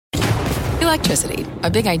Electricity, a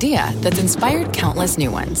big idea that's inspired countless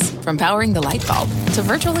new ones. From powering the light bulb to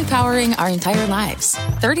virtually powering our entire lives.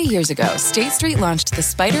 30 years ago, State Street launched the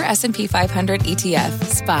SPDR S&P 500 ETF,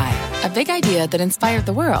 SPY. A big idea that inspired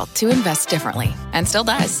the world to invest differently. And still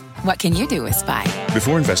does. What can you do with SPY?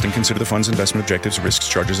 Before investing, consider the fund's investment objectives, risks,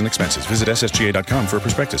 charges, and expenses. Visit ssga.com for a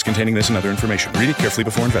prospectus containing this and other information. Read it carefully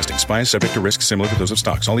before investing. SPY is subject to risks similar to those of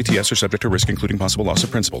stocks. All ETFs are subject to risk, including possible loss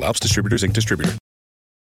of principal. Alps Distributors, Inc. Distributor.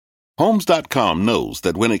 Homes.com knows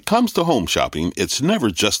that when it comes to home shopping, it's never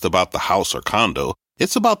just about the house or condo.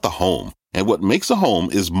 It's about the home. And what makes a home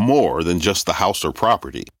is more than just the house or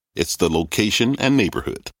property. It's the location and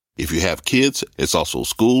neighborhood. If you have kids, it's also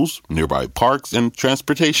schools, nearby parks, and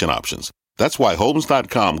transportation options. That's why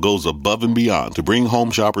Homes.com goes above and beyond to bring home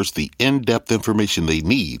shoppers the in-depth information they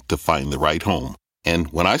need to find the right home.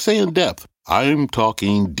 And when I say in-depth, I'm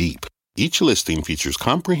talking deep. Each listing features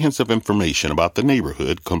comprehensive information about the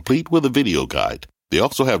neighborhood, complete with a video guide. They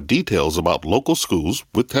also have details about local schools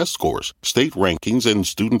with test scores, state rankings, and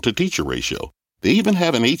student-to-teacher ratio. They even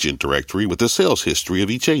have an agent directory with the sales history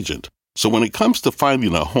of each agent. So when it comes to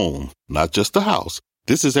finding a home, not just a house,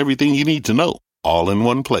 this is everything you need to know, all in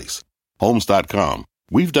one place. Homes.com.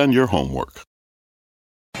 We've done your homework.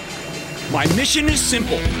 My mission is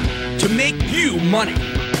simple, to make you money.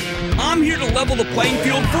 I'm here to level the playing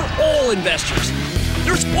field for all investors.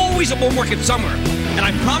 There's always a bull market somewhere, and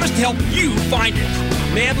I promise to help you find it.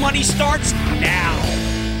 Mad Money starts now.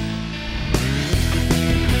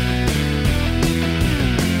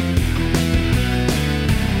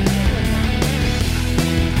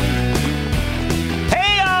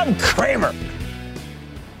 Cramer.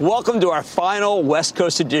 Welcome to our final West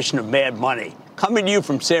Coast edition of Mad Money, coming to you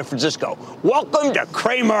from San Francisco. Welcome to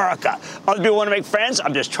Cramerica. Other people want to make friends.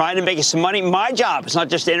 I'm just trying to make you some money. My job is not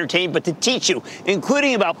just to entertain, but to teach you,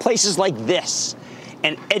 including about places like this,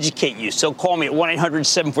 and educate you. So call me at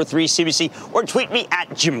 1-800-743-CBC or tweet me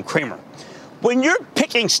at Jim Cramer. When you're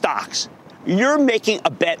picking stocks, you're making a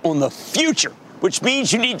bet on the future, which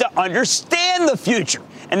means you need to understand the future.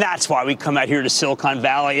 And that's why we come out here to Silicon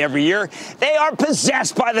Valley every year. They are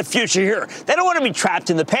possessed by the future here. They don't want to be trapped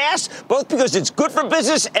in the past, both because it's good for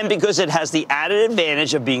business and because it has the added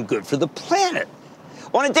advantage of being good for the planet.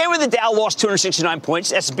 On a day where the Dow lost 269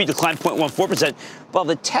 points, S&P declined 0.14%, while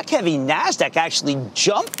the tech-heavy NASDAQ actually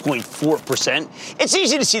jumped 0.4%, it's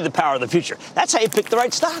easy to see the power of the future. That's how you pick the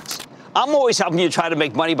right stocks. I'm always helping you try to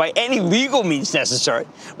make money by any legal means necessary,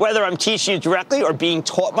 whether I'm teaching you directly or being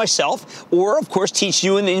taught myself, or, of course, teach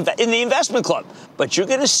you in the investment club. But you're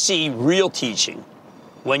going to see real teaching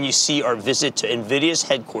when you see our visit to NVIDIA's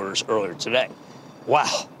headquarters earlier today.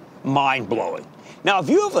 Wow, mind-blowing. Now, if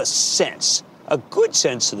you have a good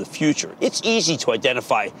sense of the future, it's easy to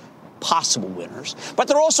identify possible winners, but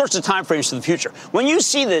there are all sorts of time frames for the future. When you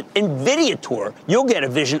see the NVIDIA tour, you'll get a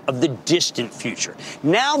vision of the distant future.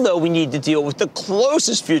 Now, though, we need to deal with the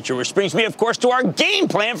closest future, which brings me, of course, to our game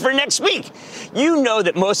plan for next week. You know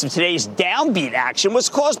that most of today's downbeat action was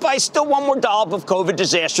caused by still one more dollop of COVID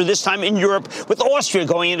disaster, this time in Europe, with Austria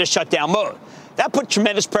going into shutdown mode. That put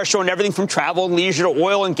tremendous pressure on everything from travel and leisure to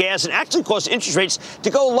oil and gas, and actually caused interest rates to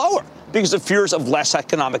go lower because of fears of less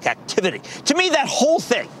economic activity. To me, that whole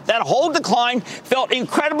thing, that whole decline felt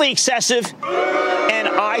incredibly excessive and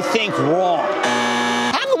I think wrong.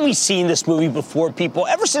 Haven't we seen this movie before, people?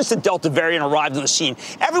 Ever since the Delta variant arrived on the scene,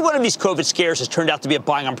 every one of these COVID scares has turned out to be a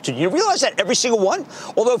buying opportunity. You realize that every single one?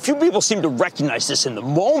 Although few people seem to recognize this in the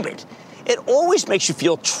moment. It always makes you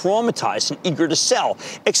feel traumatized and eager to sell,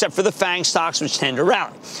 except for the FANG stocks, which tend to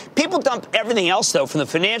rally. People dump everything else, though, from the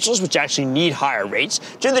financials, which actually need higher rates,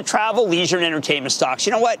 to the travel, leisure, and entertainment stocks.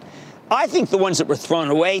 You know what? I think the ones that were thrown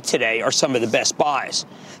away today are some of the best buys.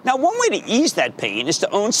 Now, one way to ease that pain is to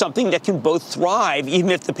own something that can both thrive,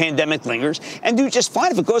 even if the pandemic lingers, and do just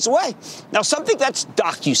fine if it goes away. Now, something that's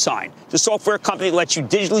DocuSign, the software company that lets you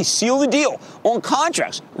digitally seal the deal on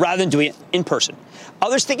contracts rather than doing it in person.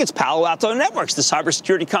 Others think it's Palo Alto Networks, the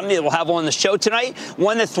cybersecurity company that we'll have on the show tonight,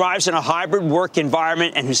 one that thrives in a hybrid work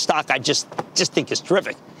environment and whose stock I just think is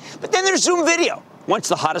terrific. But then there's Zoom Video, once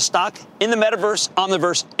the hottest stock in the metaverse,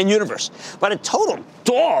 omniverse, and universe. But a total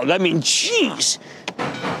dog, I mean, geez,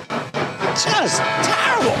 just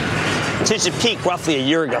terrible. Since it peaked roughly a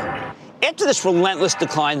year ago. After this relentless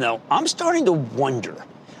decline, though, I'm starting to wonder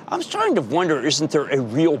I'm starting to wonder, isn't there a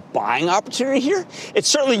real buying opportunity here? It's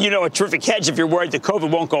certainly, a terrific hedge if you're worried that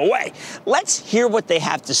COVID won't go away. Let's hear what they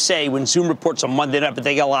have to say when Zoom reports on Monday night. But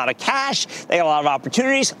they got a lot of cash, they got a lot of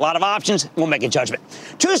opportunities, a lot of options. We'll make a judgment.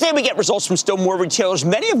 Tuesday, we get results from still more retailers,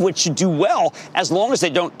 many of which should do well as long as they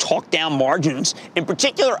don't talk down margins. In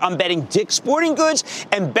particular, I'm betting Dick's Sporting Goods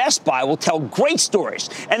and Best Buy will tell great stories,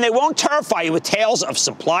 and they won't terrify you with tales of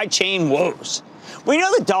supply chain woes. We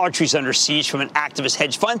know that Dollar Tree's under siege from an activist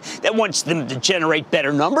hedge fund that wants them to generate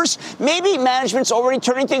better numbers. Maybe management's already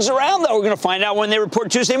turning things around, though. We're going to find out when they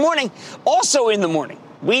report Tuesday morning. Also in the morning,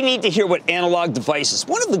 we need to hear what Analog Devices,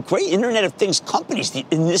 one of the great Internet of Things companies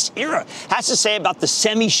in this era, has to say about the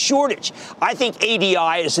semi-shortage. I think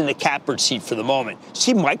ADI is in the catbird seat for the moment.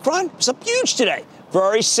 See, Micron was up huge today.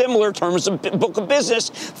 Very similar terms of book of business.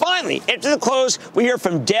 Finally, after the close, we hear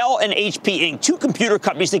from Dell and HP Inc., two computer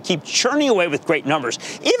companies that keep churning away with great numbers.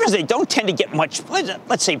 Even as they don't tend to get much,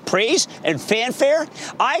 let's say, praise and fanfare,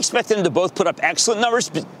 I expect them to both put up excellent numbers,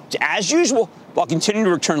 but as usual, while continuing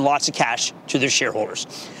to return lots of cash to their shareholders.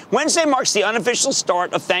 Wednesday marks the unofficial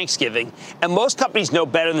start of Thanksgiving, and most companies know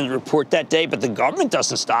better than to report that day, but the government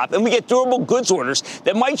doesn't stop, and we get durable goods orders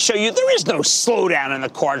that might show you there is no slowdown in the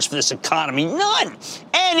cards for this economy, none.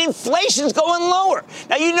 And inflation's going lower.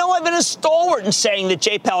 Now, I've been a stalwart in saying that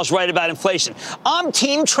Jay Powell's right about inflation. I'm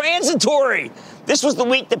team transitory. This was the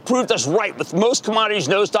week that proved us right, with most commodities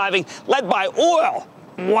nosediving, led by oil.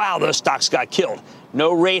 Wow, those stocks got killed.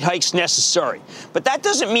 No rate hikes necessary. But that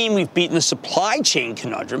doesn't mean we've beaten the supply chain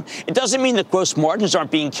conundrum. It doesn't mean that gross margins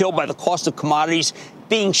aren't being killed by the cost of commodities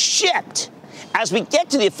being shipped. As we get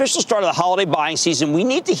to the official start of the holiday buying season, we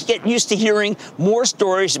need to get used to hearing more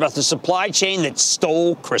stories about the supply chain that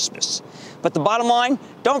stole Christmas. But the bottom line,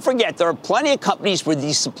 don't forget, there are plenty of companies where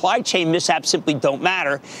these supply chain mishaps simply don't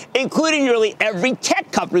matter, including nearly every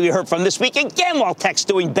tech company we heard from this week, again, while tech's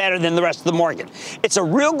doing better than the rest of the market. It's a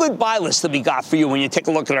real good buy list that we got for you when you take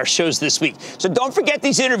a look at our shows this week. So don't forget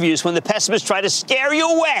these interviews when the pessimists try to scare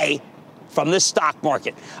you away from the stock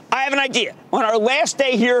market. I have an idea. On our last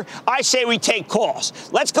day here, I say we take calls.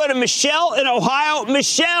 Let's go to Michelle in Ohio.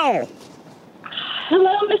 Michelle.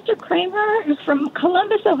 Hello, Mr. Kramer from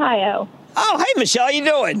Columbus, Ohio. Oh, hey, Michelle. How you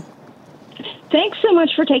doing? Thanks so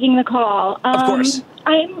much for taking the call. Of course.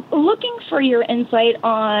 I'm looking for your insight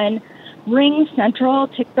on Ring Central,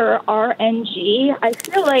 ticker RNG. I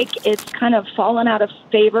feel like it's kind of fallen out of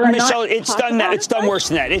favor. Michelle, it's done that. It's done worse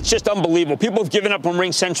than that. It's just unbelievable. People have given up on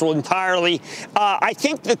Ring Central entirely. I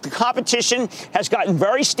think that the competition has gotten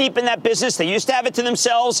very steep in that business. They used to have it to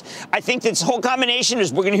themselves. I think this whole combination,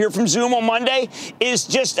 as we're going to hear from Zoom on Monday, is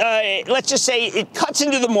just, let's just say it cuts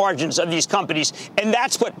into the margins of these companies. And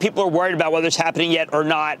that's what people are worried about, whether it's happening yet or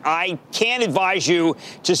not. I can't advise you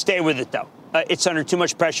to stay with it, though. It's under too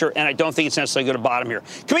much pressure, and I don't think it's necessarily going to bottom here.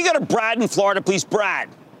 Can we go to Brad in Florida, please? Brad.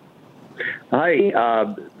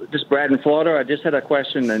 Hi, this is Brad in Florida. I just had a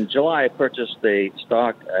question. In July, I purchased a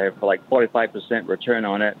stock for like 45% return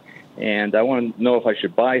on it, and I want to know if I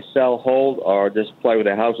should buy, sell, hold, or just play with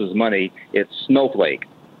the house's money. It's Snowflake.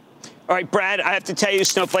 All right, Brad, I have to tell you,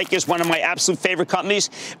 Snowflake is one of my absolute favorite companies.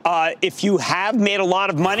 If you have made a lot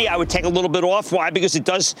of money, I would take a little bit off. Why? Because it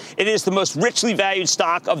is the most richly valued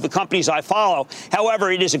stock of the companies I follow.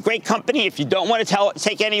 However, it is a great company. If you don't want to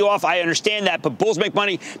take any off, I understand that. But bulls make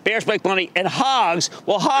money, bears make money, and hogs,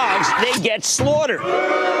 they get slaughtered.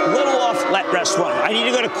 Little off, let rest run. I need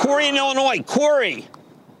to go to Corey in Illinois. Corey.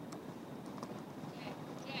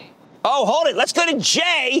 Oh, hold it. Let's go to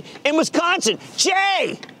Jay in Wisconsin.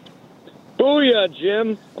 Jay. Booyah,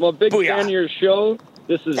 Jim. I'm a big fan of your show.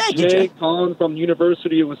 This is Jay calling from the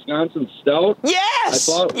University of Wisconsin Stout. Yes!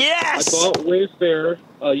 I bought Wayfair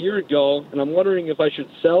a year ago, and I'm wondering if I should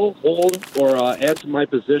sell, hold, or add to my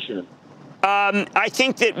position. I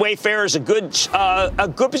think that Wayfair is a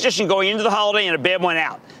good position going into the holiday and a bad one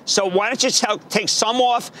out. So why don't you take some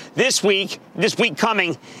off this week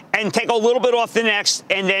coming, and take a little bit off the next,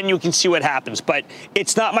 and then you can see what happens. But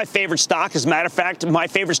it's not my favorite stock. As a matter of fact, my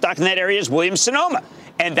favorite stock in that area is Williams-Sonoma.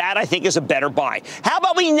 And that, I think, is a better buy. How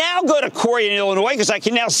about we now go to Corey in Illinois, because I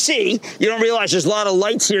can now see. You don't realize there's a lot of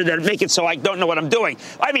lights here that make it so I don't know what I'm doing.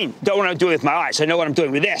 I mean, don't know what I'm doing with my eyes. I know what I'm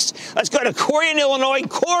doing with this. Let's go to Corey in Illinois.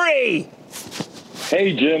 Corey!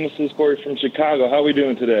 Hey, Jim. This is Corey from Chicago. How are we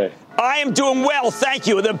doing today? I am doing well, thank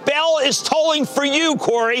you. The bell is tolling for you,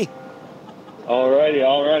 Corey. All righty.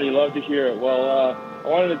 Love to hear it. Well, I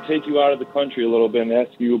wanted to take you out of the country a little bit and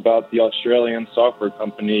ask you about the Australian software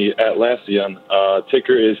company Atlassian.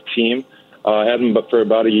 Ticker is TEAM. Had them for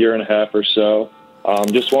about a year and a half or so.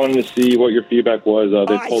 Just wanted to see what your feedback was. They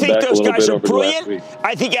pulled back a little bit over the last week.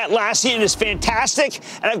 I think Atlassian is fantastic.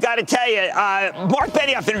 And I've got to tell you, Mark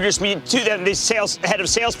Benioff introduced me to them, the head of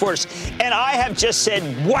Salesforce. And I have just said,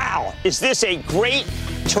 wow, is this a great,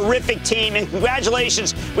 terrific team? And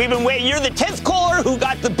congratulations. We've been waiting. You're the 10th caller who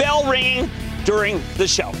got the bell ringing during the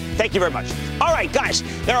show. Thank you very much. All right, guys,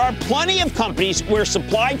 there are plenty of companies where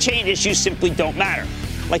supply chain issues simply don't matter,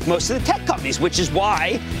 like most of the tech companies, which is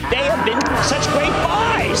why they have been such great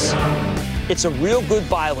buys. It's a real good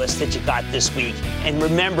buy list that you got this week. And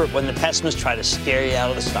remember, when the pessimists try to scare you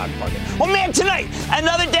out of the stock market. Well, man, tonight,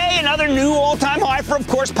 another day, another new all-time high for, of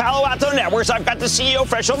course, Palo Alto Networks. I've got the CEO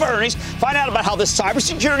fresh over earnings. Find out about how the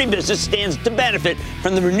cybersecurity business stands to benefit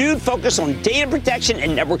from the renewed focus on data protection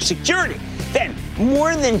and network security. Then,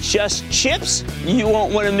 more than just chips, you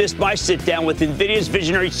won't want to miss my sit-down with NVIDIA's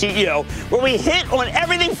visionary CEO, where we hit on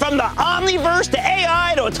everything from the Omniverse to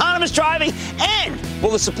AI to autonomous driving. And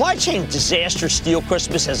will the supply chain disaster steal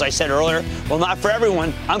Christmas, as I said earlier? Well, not for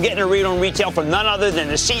everyone. I'm getting a read on retail from none other than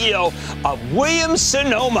the CEO of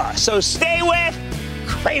Williams-Sonoma. So stay with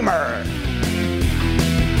Cramer.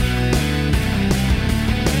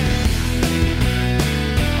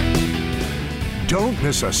 Don't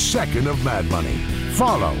miss a second of Mad Money.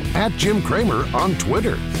 Follow @Jim Cramer on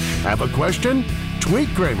Twitter. Have a question? Tweet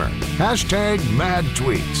Cramer.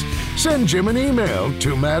 #MadTweets. Send Jim an email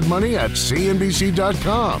to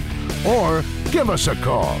madmoney@cnbc.com or give us a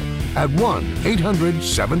call at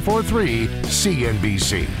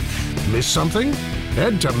 1-800-743-CNBC. Miss something?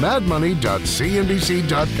 Head to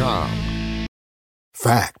madmoney.cnbc.com.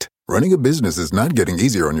 Fact. Running a business is not getting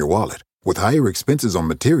easier on your wallet. With higher expenses on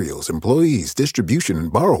materials, employees, distribution,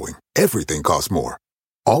 and borrowing, everything costs more.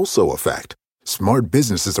 Also a fact. Smart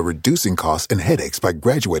businesses are reducing costs and headaches by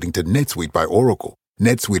graduating to NetSuite by Oracle.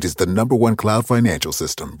 NetSuite is the #1 cloud financial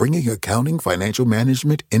system, bringing accounting, financial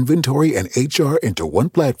management, inventory, and HR into one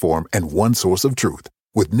platform and one source of truth.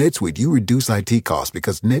 With NetSuite, you reduce IT costs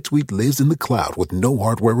because NetSuite lives in the cloud with no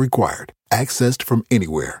hardware required. Accessed from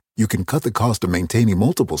anywhere, you can cut the cost of maintaining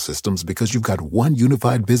multiple systems because you've got one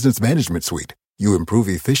unified business management suite. You improve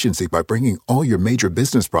efficiency by bringing all your major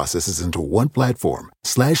business processes into one platform,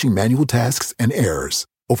 slashing manual tasks and errors.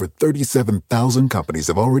 Over 37,000 companies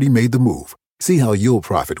have already made the move. See how you'll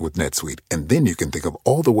profit with NetSuite, and then you can think of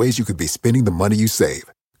all the ways you could be spending the money you save.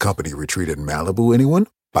 Company retreat in Malibu, anyone?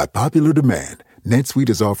 By popular demand, NetSuite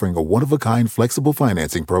is offering a one-of-a-kind flexible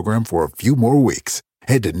financing program for a few more weeks.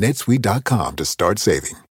 Head to netsuite.com to start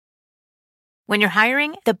saving. When you're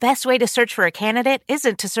hiring, the best way to search for a candidate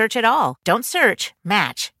isn't to search at all. Don't search,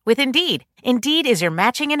 match with Indeed. Indeed is your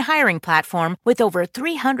matching and hiring platform with over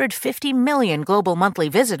 350 million global monthly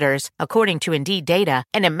visitors, according to Indeed data,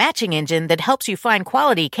 and a matching engine that helps you find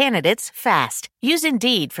quality candidates fast. Use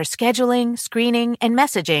Indeed for scheduling, screening, and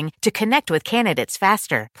messaging to connect with candidates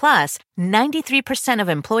faster. Plus, 93% of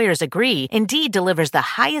employers agree Indeed delivers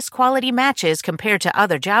the highest quality matches compared to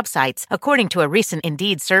other job sites, according to a recent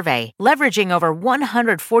Indeed survey. Leveraging over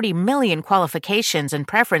 140 million qualifications and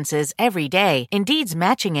preferences every day, Indeed's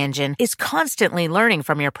matching engine is constantly learning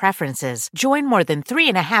from your preferences. Join more than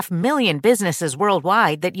 3.5 million businesses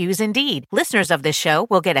worldwide that use Indeed. Listeners of this show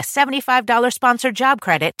will get a $75 sponsored job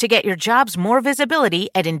credit to get your jobs more visibility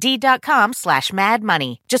at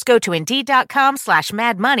Indeed.com/madmoney. Just go to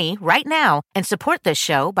Indeed.com/madmoney right now and support this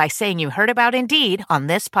show by saying you heard about Indeed on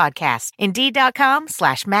this podcast.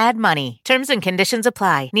 Indeed.com/madmoney. Terms and conditions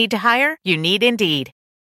apply. Need to hire? You need Indeed.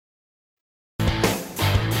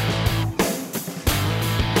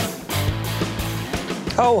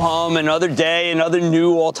 Ho hum, another day, another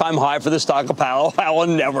new all-time high for the stock of Palo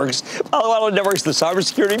Alto Networks. Palo Alto Networks, the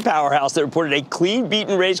cybersecurity powerhouse that reported a clean beat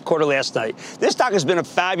and raise quarter last night. This stock has been a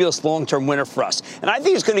fabulous long-term winner for us. And I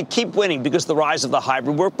think it's going to keep winning because the rise of the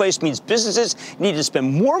hybrid workplace means businesses need to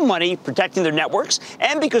spend more money protecting their networks,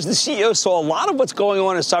 and because the CEO saw a lot of what's going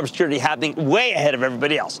on in cybersecurity happening way ahead of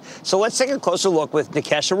everybody else. So let's take a closer look with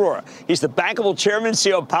Nikesh Arora. He's the bankable chairman and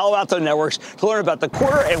CEO of Palo Alto Networks to learn about the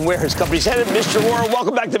quarter and where his company's headed. Mr. Arora,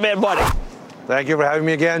 welcome back to Mad Money. Thank you for having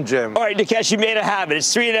me again, Jim. All right, Nikesh, you made a habit.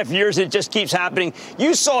 It's 3.5 years. It just keeps happening.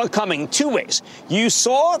 You saw it coming two ways. You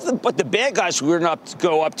saw what the bad guys were going to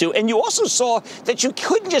go up to, and you also saw that you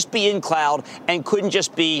couldn't just be in cloud and couldn't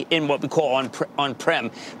just be in what we call on-prem.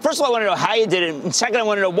 First of all, I want to know how you did it. And second, I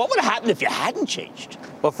want to know what would have happened if you hadn't changed.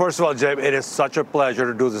 Well, first of all, Jim, it is such a pleasure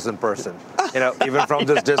to do this in person. Even from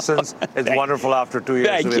this distance, it's wonderful after 2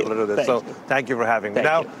 years to be able to do this. Thank you for having me.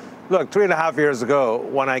 Now, look, 3.5 years ago,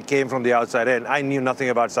 when I came from the outside in, I knew nothing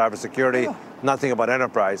about cybersecurity, nothing about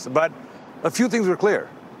enterprise. But a few things were clear.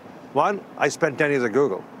 One, I spent 10 years at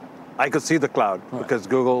Google. I could see the cloud because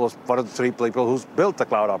Google was one of the 3 people who's built the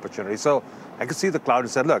cloud opportunity. So I could see the cloud and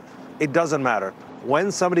said, look, it doesn't matter.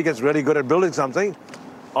 When somebody gets really good at building something,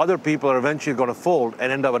 other people are eventually going to fold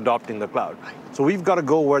and end up adopting the cloud. So we've got to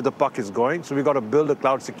go where the puck is going. So we've got to build a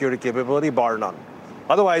cloud security capability, bar none.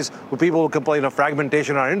 Otherwise, people will complain of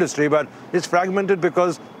fragmentation in our industry, but it's fragmented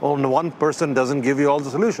because only one person doesn't give you all the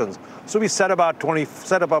solutions. So we set up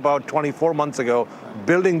about 24 months ago,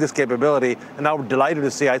 building this capability, and now we're delighted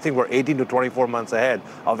to see, I think we're 18 to 24 months ahead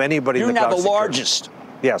of anybody in the cloud. You're now the largest.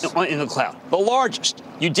 Yes. In the cloud. The largest.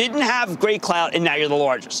 You didn't have great cloud, and now you're the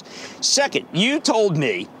largest. Second, you told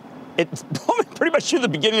me, pretty much through the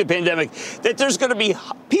beginning of the pandemic, that there's going to be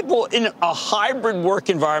people in a hybrid work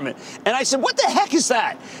environment. And I said, what the heck is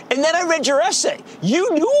that? And then I read your essay.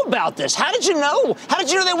 You knew about this. How did you know? How did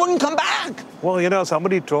you know they wouldn't come back? Well,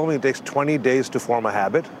 somebody told me it takes 20 days to form a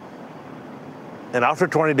habit. And after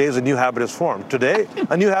 20 days, a new habit is formed. Today,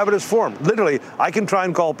 a new habit is formed. Literally, I can try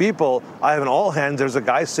and call people. I have an all hands. There's a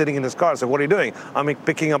guy sitting in his car. I say, what are you doing? I'm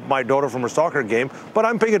picking up my daughter from her soccer game, but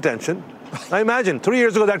I'm paying attention. I imagine 3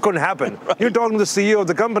 years ago that couldn't happen. Right. You're talking to the CEO of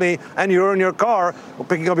the company, and you're in your car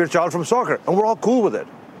picking up your child from soccer, and we're all cool with it.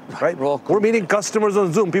 Right? We're meeting customers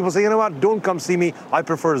on Zoom. People say, you know what, don't come see me. I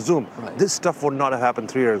prefer Zoom. Right. This stuff would not have happened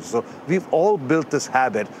 3 years ago. So we've all built this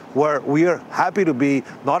habit where we are happy to be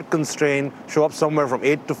not constrained, show up somewhere from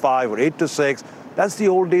 8 to 5 or 8 to 6. That's the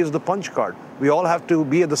old days of the punch card. We all have to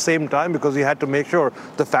be at the same time because we had to make sure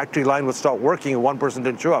the factory line would stop working and one person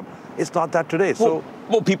didn't show up. It's not that today. Well,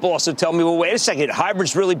 people also tell me, well, wait a second,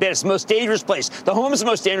 hybrid's really bad. It's the most dangerous place. The home is the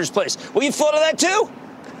most dangerous place. Well, you thought of that too?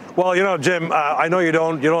 Well, Jim, I know you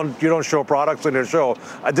don't show products in your show.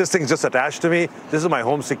 This thing's just attached to me. This is my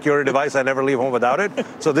home security device. I never leave home without it.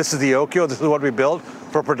 So this is the Okio. This is what we build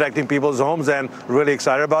for protecting people's homes, and really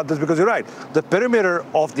excited about this because you're right. The perimeter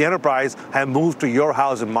of the enterprise have moved to your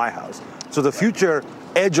house and my house. So the future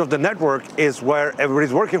edge of the network is where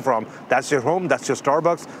everybody's working from. That's your home, that's your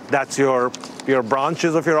Starbucks, that's your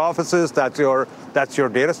branches of your offices, that's your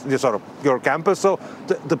data, your campus. So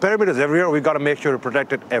the perimeter is everywhere. We've got to make sure to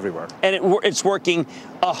protect it everywhere. And it's working.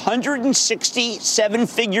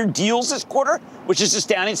 167-figure deals this quarter, which is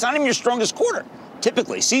astounding. It's not even your strongest quarter,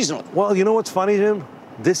 typically, seasonal. Well, you know what's funny, Jim?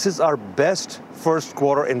 This is our best first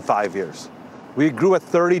quarter in 5 years. We grew at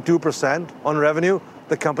 32% on revenue.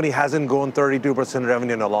 The company hasn't grown 32%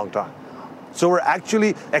 revenue in a long time. So we're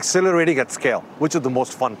actually accelerating at scale, which is the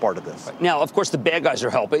most fun part of this. Now, of course, the bad guys are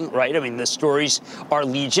helping, right? I mean, the stories are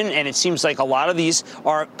legion, and it seems like a lot of these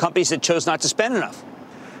are companies that chose not to spend enough.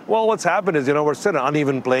 Well, what's happened is, we're still an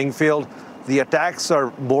uneven playing field. The attacks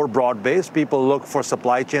are more broad-based. People look for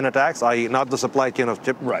supply chain attacks, i.e. not the supply chain of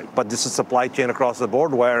chip, right, but this is supply chain across the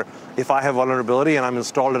board where if I have vulnerability and I'm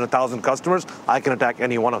installed in 1,000 customers, I can attack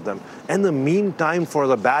any one of them. And the mean time for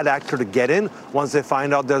the bad actor to get in once they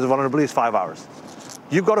find out there's a vulnerability is 5 hours.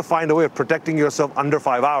 You've got to find a way of protecting yourself under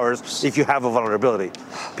 5 hours if you have a vulnerability.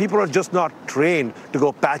 People are just not trained to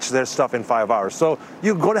go patch their stuff in 5 hours. So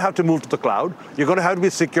you're going to have to move to the cloud. You're going to have to be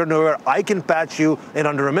secure nowhere. I can patch you in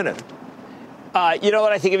under a minute. You know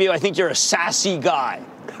what I think of you? I think you're a sassy guy.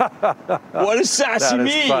 What does sassy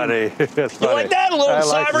mean? Funny. It's funny. You like that? A little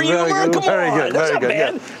cyber humor? Come on. That's not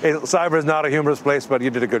bad. Yeah. Cyber is not a humorous place, but you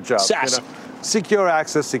did a good job. Sassy. Secure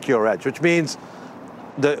access, secure edge, which means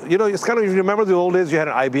it's kind of, if you remember the old days, you had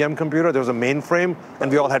an IBM computer, there was a mainframe, and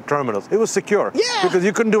we all had terminals. It was secure. Yeah. Because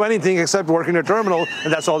you couldn't do anything except work in your terminal,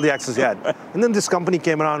 and that's all the access you had. And then this company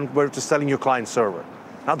came around where it's just selling you client server.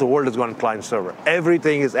 Now the world is going client server.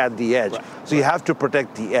 Everything is at the edge. Right. So you have to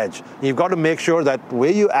protect the edge. You've got to make sure that the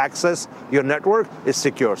way you access your network is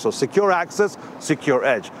secure. So secure access, secure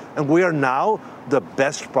edge. And we are now the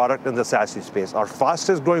best product in the SASE space. Our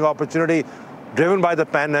fastest growing opportunity, driven by the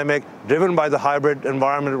pandemic, driven by the hybrid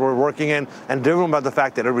environment we're working in, and driven by the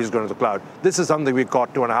fact that everybody's going to the cloud. This is something we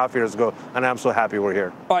caught 2.5 years ago, and I'm so happy we're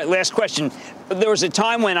here. All right, last question. There was a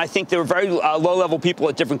time when I think there were very low-level people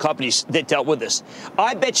at different companies that dealt with this.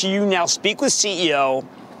 I bet you now speak with CEO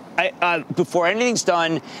before anything's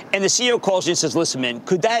done, and the CEO calls you and says, listen, man,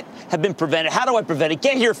 could that have been prevented? How do I prevent it?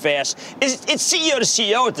 Get here fast. It's CEO to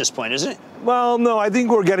CEO at this point, isn't it? Well, no, I think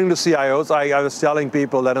we're getting to CIOs. I was telling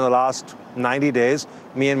people that in the last 90 days,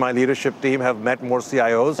 me and my leadership team have met more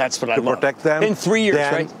CIOs to protect them. In 3 years,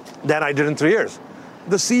 right? Than I did in 3 years.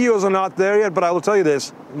 The CEOs are not there yet, but I will tell you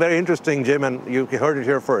this, very interesting, Jim, and you heard it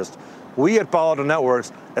here first. We at Palo Alto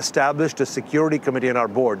Networks established a security committee in our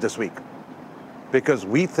board this week because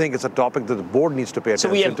we think it's a topic that the board needs to pay attention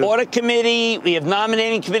to. So we have audit committee, we have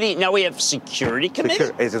nominating committee, now we have security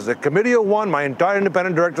committee? It's a committee of one. My entire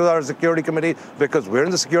independent directors are a security committee because we're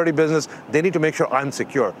in the security business. They need to make sure I'm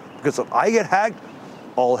secure. Because if I get hacked,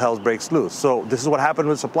 all hell breaks loose. So this is what happened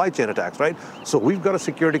with supply chain attacks, right? So we've got a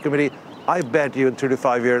security committee. I bet you in 3 to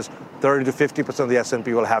 5 years, 30 to 50% of the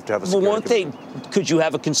S&P will have to have a security committee. Could you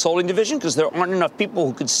have a consulting division? Because there aren't enough people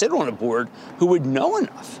who could sit on a board who would know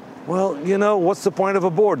enough. Well, what's the point of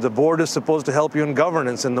a board? The board is supposed to help you in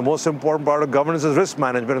governance, and the most important part of governance is risk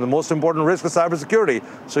management, and the most important risk is cybersecurity.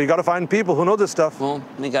 So you got to find people who know this stuff. Well,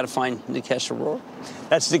 you got to find Nikesh Arora.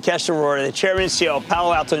 That's Nikesh Arora, the chairman and CEO of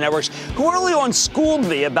Palo Alto Networks, who early on schooled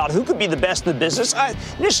me about who could be the best in the business.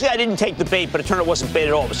 Initially, I didn't take the bait, but it turned out it wasn't bait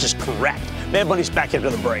at all. It was just correct. Mad Money's back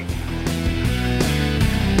into the break.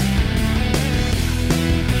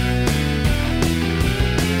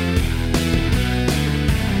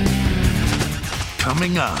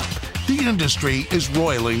 Coming up, the industry is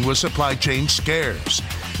roiling with supply chain scares.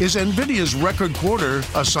 Is NVIDIA's record quarter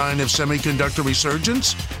a sign of semiconductor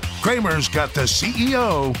resurgence? Cramer's got the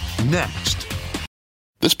CEO next.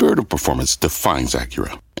 The spirit of performance defines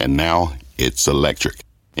Acura, and now it's electric.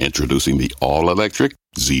 Introducing the all-electric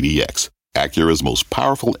ZDX, Acura's most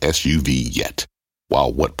powerful SUV yet.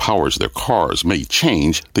 While what powers their cars may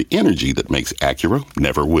change, the energy that makes Acura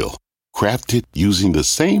never will. Crafted using the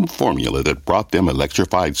same formula that brought them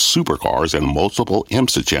electrified supercars and multiple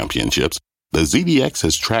IMSA championships, the ZDX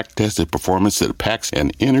has track-tested performance that packs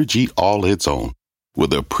an energy all its own.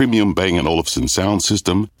 With a premium Bang & Olufsen sound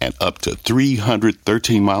system and up to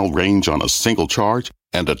 313-mile range on a single charge,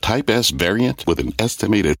 and a Type S variant with an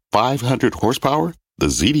estimated 500 horsepower, the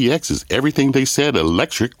ZDX is everything they said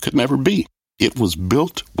electric could never be. It was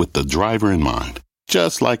built with the driver in mind,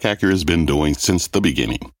 just like Acura's been doing since the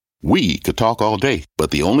beginning. We could talk all day,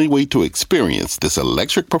 but the only way to experience this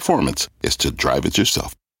electric performance is to drive it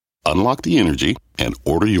yourself. Unlock the energy and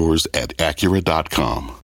order yours at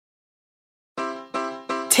Acura.com.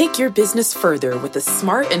 Take your business further with the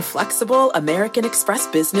smart and flexible American Express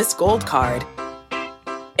Business Gold Card.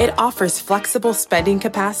 It offers flexible spending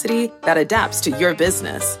capacity that adapts to your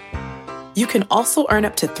business. You can also earn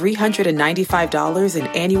up to $395 in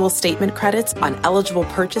annual statement credits on eligible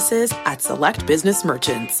purchases at select business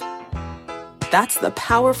merchants. That's the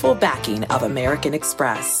powerful backing of American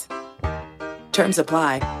Express. Terms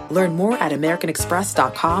apply. Learn more at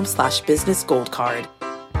americanexpress.com/business gold card.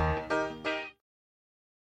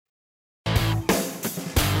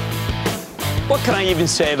 What can I even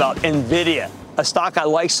say about NVIDIA? A stock I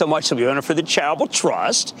like so much that we own it for the charitable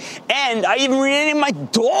trust, and I even renamed my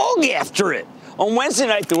dog after it. On Wednesday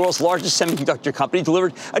night, the world's largest semiconductor company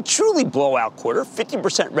delivered a truly blowout quarter,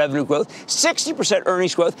 50% revenue growth, 60%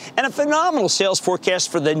 earnings growth, and a phenomenal sales forecast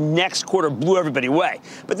for the next quarter blew everybody away.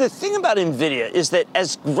 But the thing about NVIDIA is that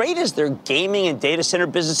as great as their gaming and data center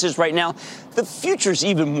business is right now, the future's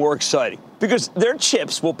even more exciting because their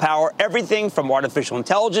chips will power everything from artificial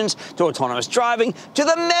intelligence to autonomous driving to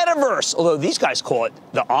the metaverse, although these guys call it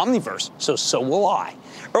the Omniverse, so will I.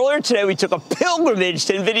 Earlier today, we took a pilgrimage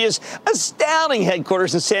to NVIDIA's astounding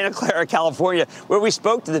headquarters in Santa Clara, California, where we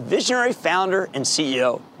spoke to the visionary founder and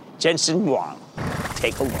CEO, Jensen Huang.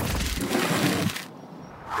 Take a look.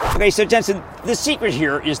 Okay, so Jensen, the secret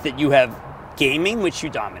here is that you have gaming, which you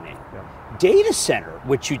dominate, data center,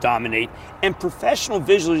 which you dominate, and professional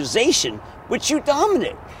visualization, which you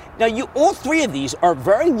dominate. Now, all three of these are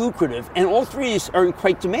very lucrative, and all three of these are in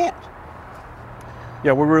great demand.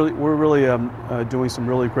 Yeah, we're really doing some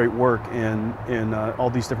really great work in all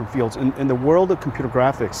these different fields. In the world of computer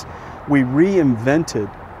graphics, we reinvented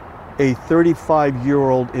a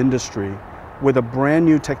 35-year-old industry with a brand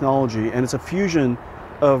new technology, and it's a fusion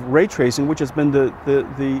of ray tracing, which has been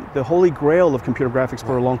the holy grail of computer graphics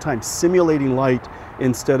for a long time, simulating light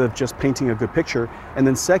instead of just painting a good picture, and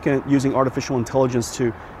then second, using artificial intelligence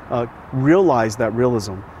to realize that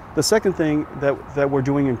realism. The second thing that we're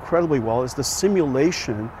doing incredibly well is the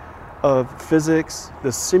simulation of physics,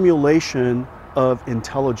 the simulation of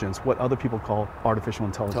intelligence, what other people call artificial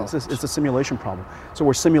intelligence. It's a simulation problem. So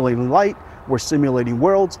we're simulating light, we're simulating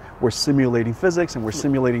worlds, we're simulating physics, and we're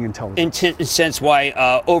simulating intelligence. In a sense, why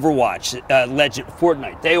Overwatch, Legend,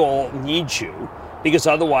 Fortnite, they all need you, because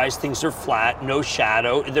otherwise things are flat, no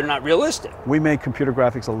shadow, they're not realistic. We make computer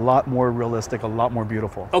graphics a lot more realistic, a lot more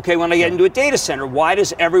beautiful. Okay, when I get into a data center, why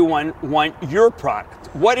does everyone want your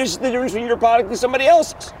product? What is the difference between your product and somebody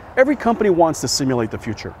else's? Every company wants to simulate the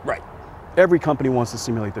future. Right. Every company wants to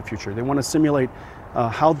simulate the future. They want to simulate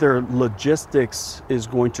how their logistics is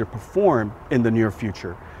going to perform in the near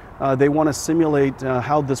future. They want to simulate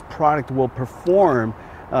how this product will perform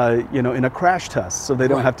in a crash test, so they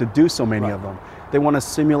don't have to do so many of them. They want to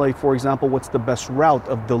simulate, for example, what's the best route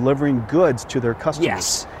of delivering goods to their customers.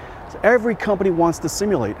 Yes. So every company wants to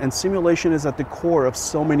simulate, and simulation is at the core of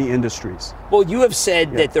so many industries. Well, you have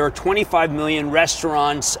said that there are 25 million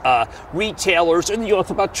restaurants, retailers, and you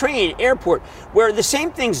also about train, airport, where the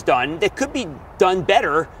same thing's done that could be done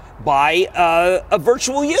better by a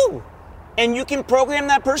virtual you. And you can program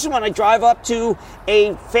that person when I drive up to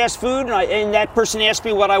a fast food and that person asks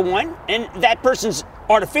me what I want, and that person's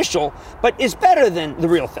artificial, but is better than the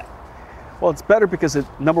real thing. Well, it's better because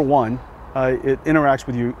number one, it interacts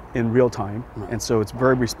with you in real time, and so it's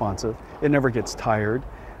very responsive. It never gets tired.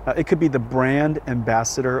 It could be the brand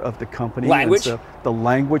ambassador of the company. Language? And so the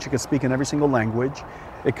language, it could speak in every single language.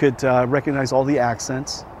 It could recognize all the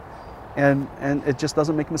accents, and it just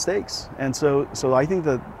doesn't make mistakes. And so I think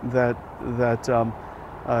that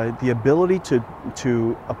the ability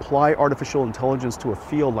to apply artificial intelligence to a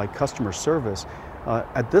field like customer service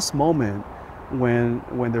at this moment,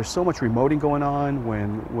 when there's so much remoting going on,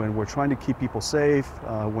 when we're trying to keep people safe,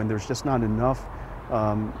 when there's just not enough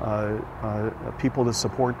people to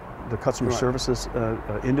support the customer services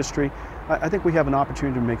industry, I think we have an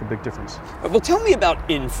opportunity to make a big difference. Well, tell me about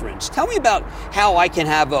inference. Tell me about how I can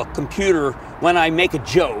have a computer when I make a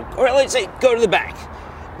joke, or let's say go to the bank,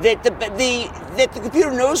 that the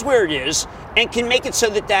computer knows where it is and can make it so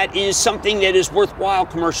that is something that is worthwhile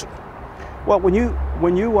commercially. Well, when you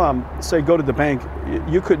say go to the bank,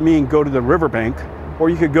 you could mean go to the riverbank, or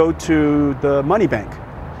you could go to the money bank.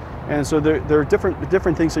 And so there are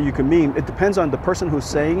different things that you can mean. It depends on the person who's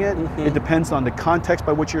saying it. Mm-hmm. It depends on the context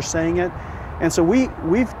by which you're saying it. And so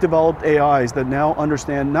we've developed AIs that now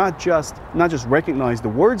understand not just recognize the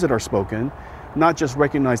words that are spoken, not just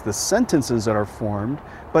recognize the sentences that are formed,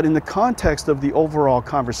 but in the context of the overall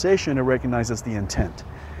conversation, it recognizes the intent.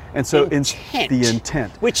 And so the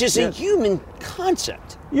intent, which is a human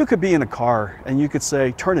concept. You could be in a car and you could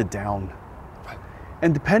say, turn it down.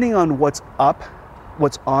 And depending on what's up,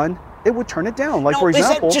 what's on, it would turn it down. Like, for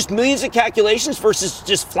example, is that just millions of calculations versus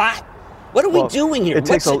just flat? What are we doing here? It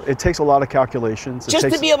takes a lot of calculations. Just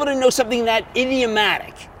to be able to know something that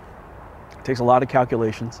idiomatic. It takes a lot of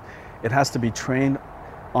calculations. It has to be trained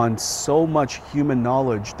on so much human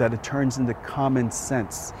knowledge that it turns into common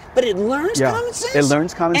sense. But it learns common sense? It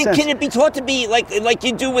learns common sense. And can it be taught to be like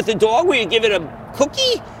you do with a dog, where you give it a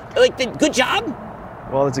cookie? Good job?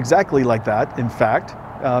 Well, it's exactly like that. In fact,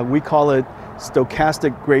 we call it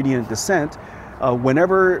stochastic gradient descent.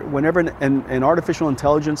 Whenever an artificial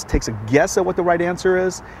intelligence takes a guess at what the right answer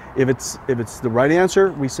is, if it's the right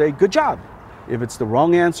answer, we say good job. If it's the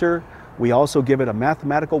wrong answer, we also give it a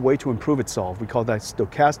mathematical way to improve itself. We call that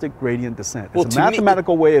stochastic gradient descent. It's a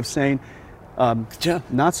mathematical way of saying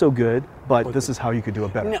not so good, but this is how you could do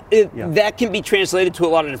it better. That can be translated to a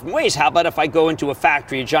lot of different ways. How about if I go into a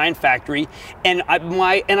factory, a giant factory, and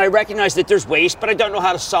I recognize that there's waste, but I don't know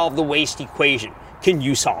how to solve the waste equation. Can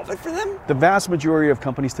you solve it for them? The vast majority of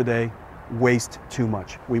companies today waste too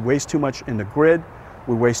much. We waste too much in the grid.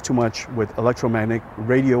 We waste too much with electromagnetic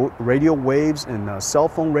radio waves and cell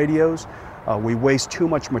phone radios. We waste too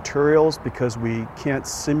much materials because we can't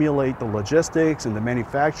simulate the logistics and the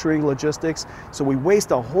manufacturing logistics. So we waste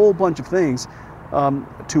a whole bunch of things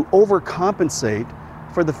to overcompensate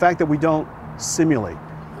for the fact that we don't simulate.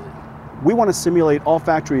 We want to simulate all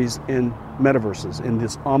factories in metaverses, in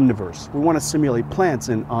this omniverse. We want to simulate plants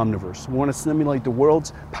in omniverse. We want to simulate the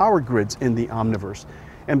world's power grids in the omniverse.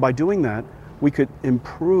 And by doing that, we could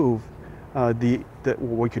improve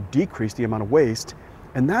we could decrease the amount of waste.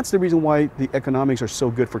 And that's the reason why the economics are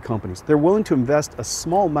so good for companies. They're willing to invest a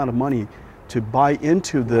small amount of money to buy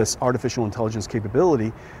into this artificial intelligence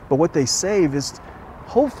capability, but what they save is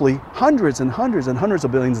hopefully hundreds and hundreds and hundreds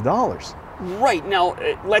of billions of dollars. Right. Now,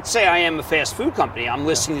 let's say I am a fast food company. I'm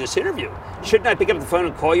listening to this interview. Shouldn't I pick up the phone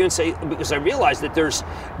and call you and say, because I realize that there's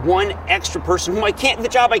one extra person whom the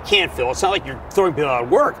job I can't fill. It's not like you're throwing people out of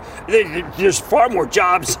work. There's far more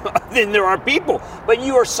jobs than there are people. But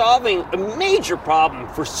you are solving a major problem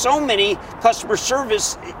for so many customer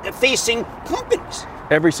service facing companies.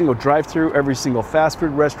 Every single drive-through, every single fast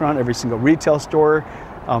food restaurant, every single retail store,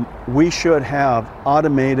 we should have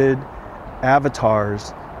automated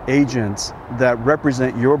avatars, agents that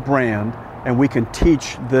represent your brand, and we can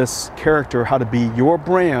teach this character how to be your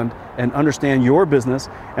brand and understand your business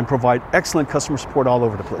and provide excellent customer support all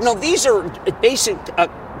over the place. No, these are basic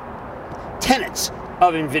tenets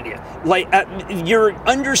of NVIDIA. You're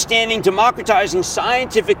understanding, democratizing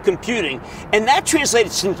scientific computing, and that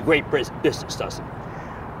translates into great business, doesn't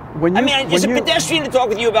it? Is it pedestrian to talk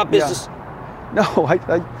with you about business?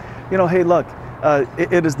 Yeah. No, hey, look,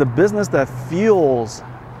 it is the business that fuels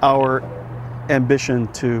our ambition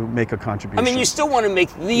to make a contribution. I mean, you still want to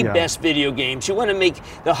make the best video games. You want to make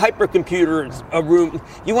the hypercomputer a room.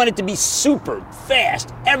 You want it to be super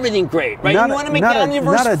fast, everything great, right? You want to make the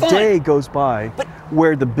universe fun. Not a day goes by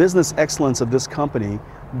where the business excellence of this company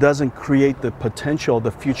doesn't create the potential, the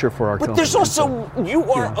future for our company. But there's also, you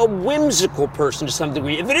are a whimsical person to some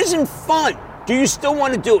degree. If it isn't fun, do you still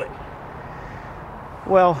want to do it?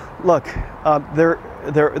 Well, look,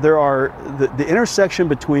 there are the intersection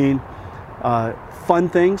between fun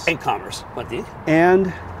things and commerce, and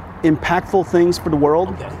impactful things for the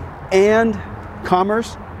world, and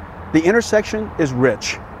commerce. The intersection is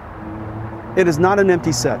rich. It is not an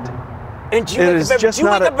empty set. And do you wake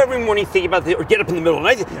up every morning thinking about or get up in the middle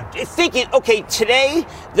of the night thinking, okay, today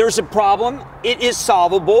there's a problem. It is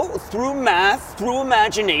solvable through math, through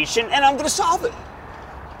imagination, and I'm going to solve it.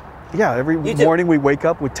 Yeah, every morning we wake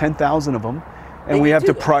up with 10,000 of them, and we have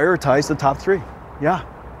to prioritize the top 3. Yeah.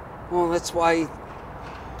 Well, that's why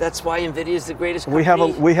NVIDIA is the greatest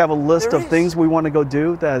company. We have a list of things we want to go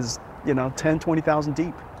do that is 10, 20,000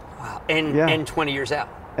 deep. Wow. And 20 years out.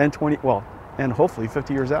 And hopefully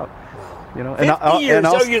 50 years out. Wow. 50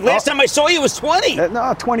 years. Last time I saw you was 20.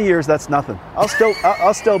 No, 20 years. That's nothing.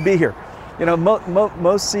 I'll still be here.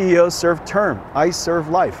 Most CEOs serve term. I serve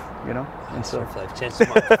life. And so, Jensen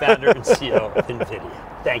Huang, founder and CEO of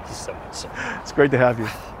NVIDIA. Thank you so much, sir. It's great to have you.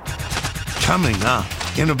 Coming up,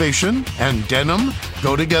 innovation and denim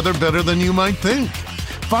go together better than you might think.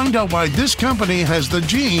 Find out why this company has the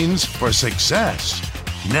genes for success.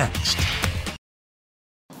 Next.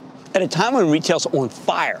 At a time when retail's on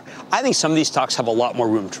fire, I think some of these stocks have a lot more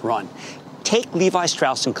room to run. Take Levi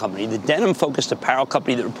Strauss & Company, the denim-focused apparel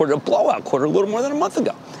company that reported a blowout quarter a little more than a month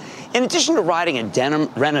ago. In addition to riding a denim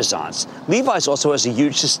renaissance, Levi's also has a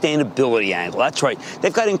huge sustainability angle. That's right.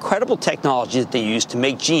 They've got incredible technology that they use to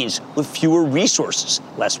make jeans with fewer resources,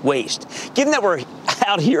 less waste. Given that we're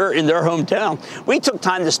out here in their hometown, we took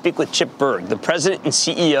time to speak with Chip Bergh, the president and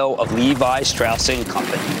CEO of Levi Strauss &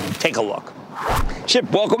 Company. Take a look.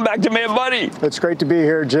 Chip, welcome back to Mad Money. It's great to be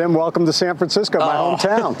here, Jim. Welcome to San Francisco, my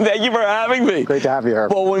hometown. Thank you for having me. Great to have you here.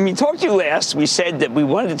 Well, when we talked to you last, we said that we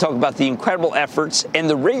wanted to talk about the incredible efforts and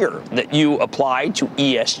the rigor that you apply to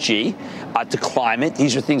ESG, to climate.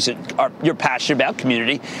 These are things that you're passionate about,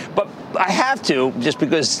 community. But I have to, just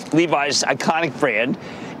because Levi's iconic brand,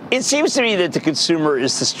 it seems to me that the consumer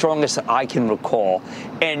is the strongest that I can recall.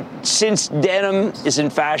 And since denim is in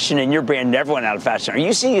fashion and your brand never went out of fashion, are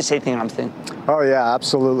you seeing the same thing I'm thinking? Oh, yeah,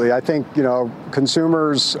 absolutely. I think,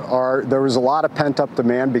 consumers there was a lot of pent-up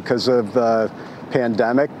demand because of the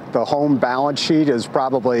pandemic. The home balance sheet has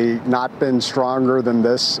probably not been stronger than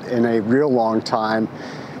this in a real long time.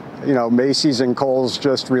 Macy's and Kohl's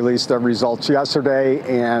just released their results yesterday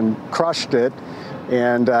and crushed it.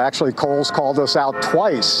 And actually, Kohl's called us out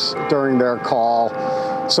twice during their call.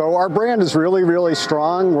 So our brand is really, really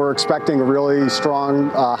strong. We're expecting a really strong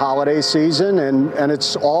holiday season, and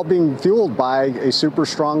it's all being fueled by a super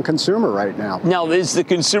strong consumer right now. Now, is the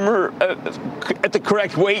consumer at the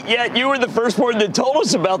correct weight yet? You were the first one that told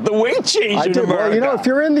us about the weight change in America. Well, if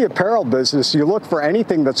you're in the apparel business, you look for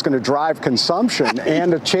anything that's going to drive consumption,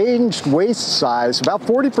 and a changed waist size. About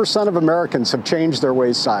 40% of Americans have changed their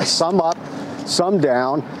waist size, some up, some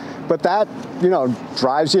down, but that,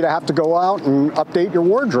 drives you to have to go out and update your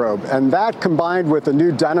wardrobe. And that combined with a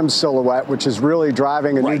new denim silhouette, which is really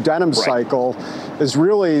driving a new denim cycle, is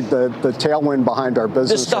really the tailwind behind our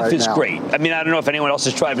business. This stuff is great. I mean, I don't know if anyone else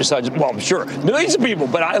has tried besides, well, I'm sure, millions of people,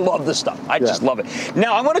 but I love this stuff. I just love it.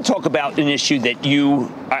 Now, I want to talk about an issue that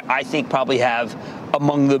you, I think, probably have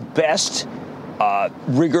among the best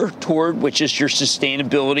rigor toward, which is your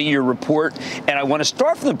sustainability, your report. And I want to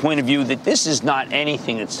start from the point of view that this is not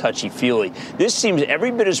anything that's touchy-feely. This seems every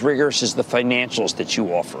bit as rigorous as the financials that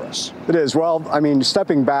you offer us. It is. Well, I mean,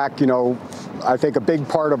 stepping back, I think a big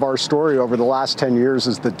part of our story over the last 10 years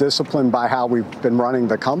is the discipline by how we've been running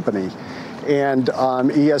the company. And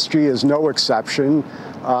ESG is no exception.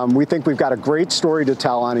 We think we've got a great story to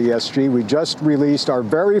tell on ESG. We just released our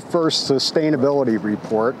very first sustainability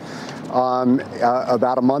report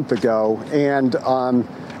about a month ago. And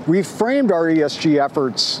we framed our ESG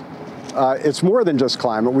efforts. It's more than just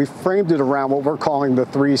climate. We framed it around what we're calling the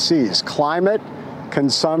 3 C's: climate,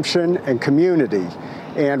 consumption, and community.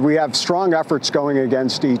 And we have strong efforts going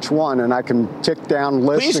against each one, and I can tick down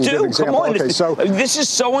lists and give examples. Come on. Okay, so this is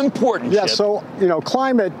so important. Yeah, Chip. so,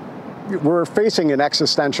 climate, we're facing an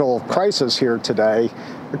existential crisis here today.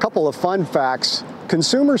 A couple of fun facts.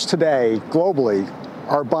 Consumers today, globally,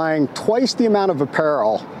 are buying twice the amount of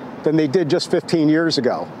apparel than they did just 15 years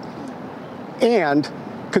ago. And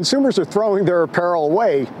consumers are throwing their apparel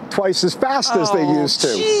away twice as fast as they used to.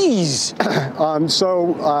 Jeez.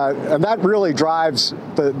 And that really drives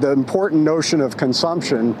the important notion of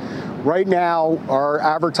consumption. Right now, our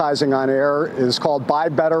advertising on air is called Buy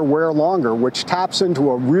Better, Wear Longer, which taps into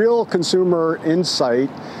a real consumer insight.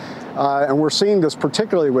 And we're seeing this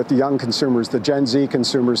particularly with the young consumers, the Gen Z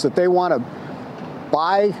consumers, that they want to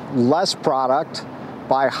buy less product,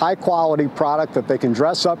 buy high quality product that they can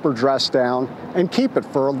dress up or dress down and keep it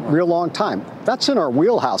for a real long time. That's in our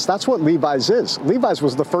wheelhouse. That's what Levi's is. Levi's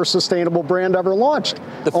was the first sustainable brand ever launched.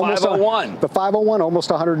 The 501. The 501 almost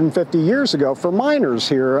 150 years ago for miners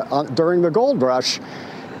here during the gold rush.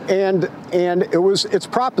 And its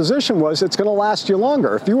proposition was it's going to last you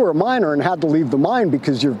longer. If you were a miner and had to leave the mine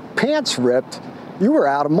because your pants ripped, you were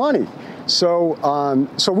out of money. So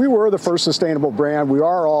we were the first sustainable brand. We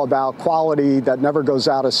are all about quality that never goes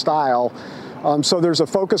out of style. So there's a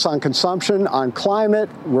focus on consumption, on climate.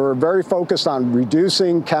 We're very focused on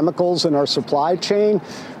reducing chemicals in our supply chain,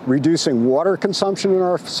 reducing water consumption in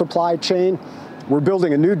our supply chain. We're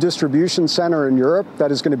building a new distribution center in Europe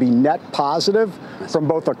that is going to be net positive from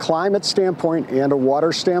both a climate standpoint and a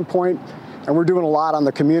water standpoint. And we're doing a lot on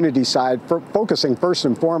the community side, focusing first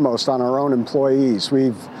and foremost on our own employees.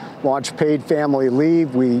 We've launched paid family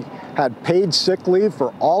leave. We had paid sick leave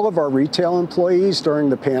for all of our retail employees during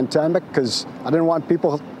the pandemic because I didn't want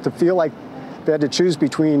people to feel like they had to choose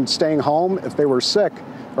between staying home if they were sick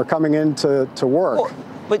or coming in to work. Well,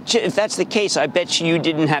 but if that's the case, I bet you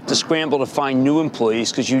didn't have to scramble to find new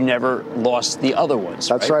employees because you never lost the other ones.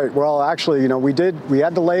 That's right. Well, actually, we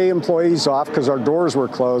had to lay employees off because our doors were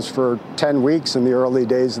closed for 10 weeks in the early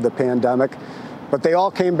days of the pandemic. But they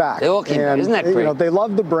all came back. They all came back. Isn't that great? They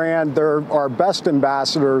love the brand. They're our best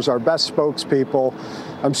ambassadors, our best spokespeople.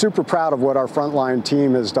 I'm super proud of what our frontline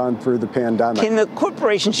team has done through the pandemic. Can the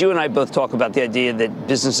corporations, you and I both talk about the idea that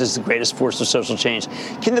business is the greatest force of social change.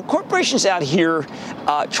 Can the corporations out here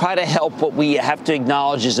try to help what we have to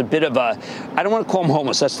acknowledge is a bit of a, I don't want to call them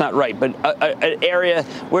homeless, that's not right, but an area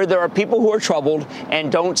where there are people who are troubled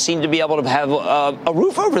and don't seem to be able to have a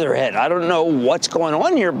roof over their head? I don't know what's going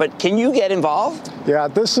on here, but can you get involved? Yeah,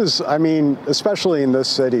 this is, especially in this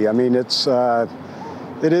city,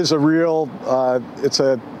 it is a real, it's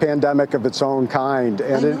a pandemic of its own kind.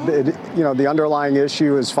 And the underlying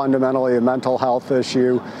issue is fundamentally a mental health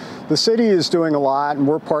issue. The city is doing a lot, and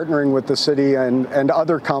we're partnering with the city and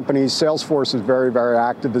other companies. Salesforce is very, very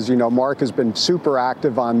active. As you know, Mark has been super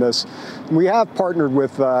active on this. We have partnered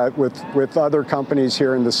with other companies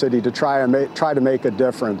here in the city to try to make a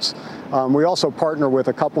difference. We also partner with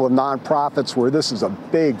a couple of nonprofits where this is a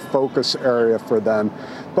big focus area for them.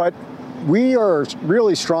 But we are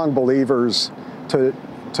really strong believers to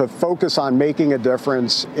focus on making a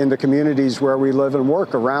difference in the communities where we live and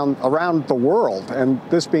work around the world. And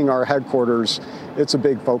this being our headquarters, it's a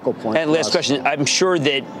big focal point. And last question, I'm sure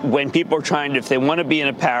that when people are trying to, if they want to be in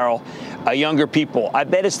apparel, younger people, I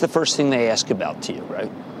bet it's the first thing they ask about to you,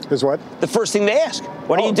 right? Is what? The first thing they ask.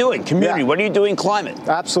 What are you doing? Community. Yeah. What are you doing? Climate.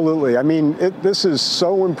 Absolutely. This is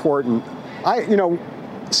so important.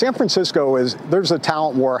 San Francisco there's a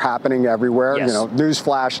talent war happening everywhere. Yes.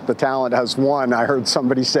 Newsflash, the talent has won, I heard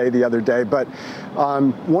somebody say the other day. But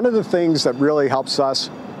one of the things that really helps us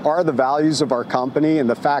are the values of our company and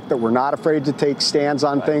the fact that we're not afraid to take stands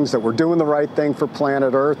on things, that we're doing the right thing for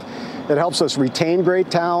planet Earth. It helps us retain great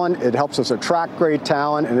talent, it helps us attract great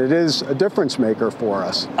talent, and it is a difference maker for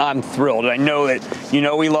us. I'm thrilled. I know that,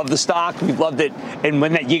 we love the stock, we loved it, and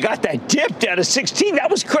when you got that dip down to 16, that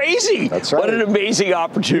was crazy. That's right. What an amazing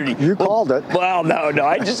opportunity. You called it. Well, no,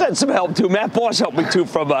 I just had some help too. Matt Boss helped me too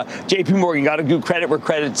from JP Morgan. Got to do credit where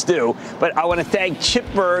credit's due. But I want to thank Chip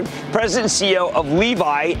Bergh, President and CEO of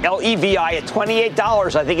Levi, Levi at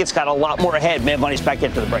 $28. I think it's got a lot more ahead. Mad Money's back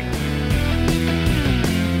into the break.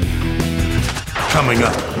 Coming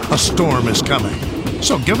up, a storm is coming.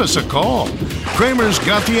 So give us a call. Cramer's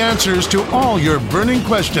got the answers to all your burning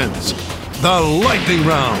questions. The lightning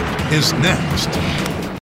round is next.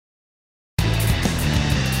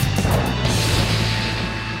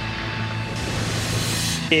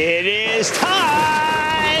 It is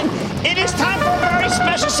time! It is time for a very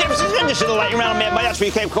special San Francisco edition of the lightning round. Man, that's where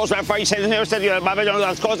you claim calls right fire. You say the never said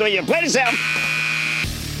calls the way you play the sound.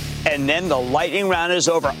 And then the lightning round is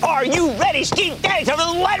over. Are you ready, Steve Daddy? Time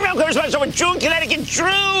for the lightning round. Comes over Drew in Connecticut.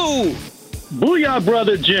 Drew! Booyah,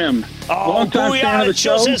 brother Jim. Oh, booyah! The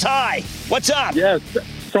show says hi. What's up? Yes,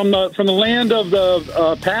 from the land of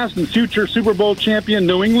the past and future Super Bowl champion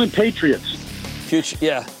New England Patriots. Future,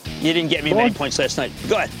 yeah. You didn't get me many points last night.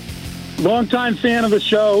 Go ahead. Longtime fan of the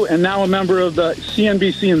show and now a member of the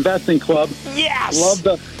CNBC Investing Club. Yes.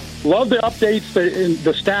 Love the updates.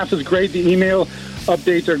 The staff is great. The email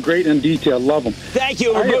updates are great and detailed. Love them. Thank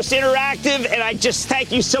you. We're most interactive, and I just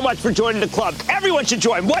thank you so much for joining the club. Everyone should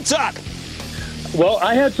join. What's up? Well,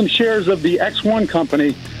 I had some shares of the X1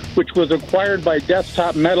 company, which was acquired by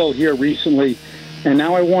Desktop Metal here recently, and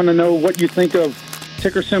now I want to know what you think of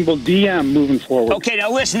ticker symbol DM moving forward. Okay, now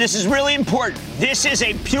listen, this is really important. This is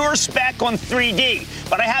a pure spec on 3D,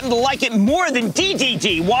 but I happen to like it more than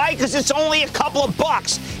DDD. Why? Because it's only a couple of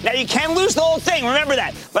bucks. Now, you can lose the whole thing, remember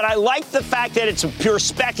that. But I like the fact that it's a pure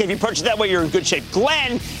spec. If you purchase that way, you're in good shape.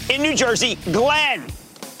 Glenn in New Jersey. Glenn.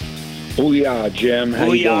 Booyah, Jim.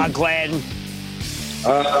 How you doing? Booyah, Glenn.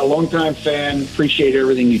 Longtime fan. Appreciate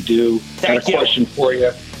everything you do. Thank you. Got a question for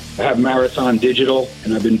you. I have Marathon Digital,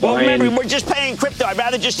 and I've been buying. Well, remember, we're just paying crypto. I'd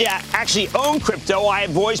rather just actually own crypto. I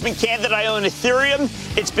have always been candid. I own Ethereum.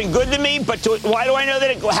 It's been good to me, but why do I know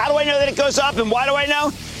that how do I know that it goes up, and why do I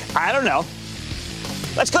know? I don't know.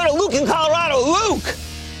 Let's go to Luke in Colorado. Luke.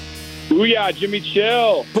 Booyah, Jimmy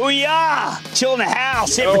Chill. Booyah. Chill in the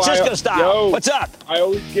house, San Francisco style. What's up? I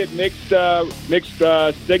always get mixed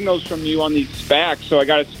signals from you on these SPACs, so I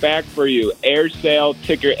got a SPAC for you. AirSale,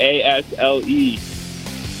 ticker ASLE.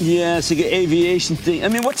 Yeah, it's like an aviation thing. I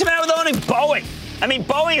mean, what's the matter with owning Boeing? I mean,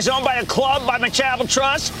 Boeing is owned by a club, by my charitable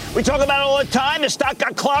trust. We talk about it all the time. The stock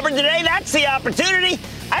got clobbered today. That's the opportunity.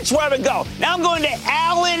 That's where I would go. Now I'm going to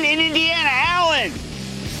Allen in Indiana. Allen.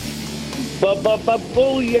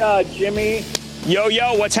 Booyah, Jimmy.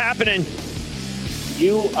 Yo, what's happening?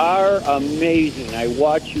 You are amazing. I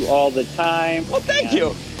watch you all the time. Well, thank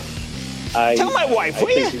you. Tell my wife, will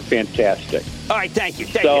you? I think you're fantastic. All right, thank you.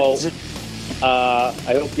 Thank you. I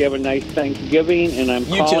hope you have a nice Thanksgiving, and I'm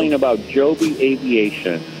calling about Joby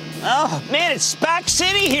Aviation. Oh, man, it's SPAC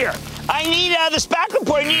City here. I need the SPAC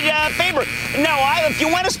report. I need a favor. No, if you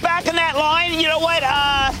want a SPAC in that line, you know what?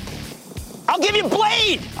 I'll give you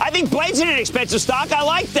Blade. I think Blade's an inexpensive stock. I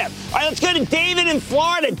like them. All right, let's go to David in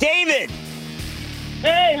Florida. David.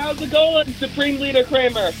 Hey, how's it going, Supreme Leader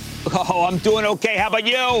Cramer? Oh, I'm doing okay. How about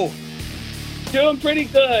you? Doing pretty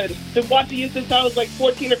good. Been watching you since I was like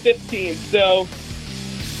 14 or 15, so.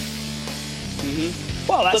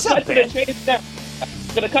 Well, that's not bad.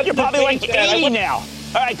 You're probably like 80 now.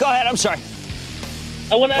 All right, go ahead. I'm sorry.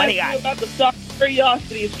 I want to ask you about the stock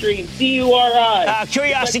Curiosity Stream, CURI.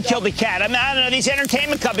 Curiosity killed the cat. I mean, I don't know, these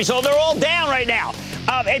entertainment companies, they're all down right now.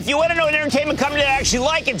 If you want to know an entertainment company that I actually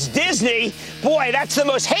like, it's Disney. Boy, that's the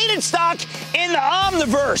most hated stock in the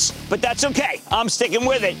omniverse. But that's okay. I'm sticking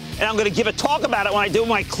with it. And I'm going to give a talk about it when I do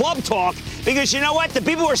my club talk. Because you know what? The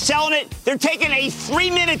people who are selling it, they're taking a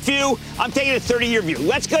 3-minute view. I'm taking a 30-year view.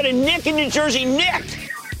 Let's go to Nick in New Jersey. Nick.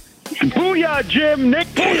 Booyah, Jim. Nick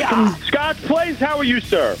from Scott Place. How are you,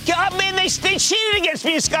 sir? God, man, they cheated against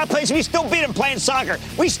me in Scott Place. We still beat them playing soccer.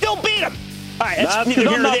 We still beat them. All right, that's neither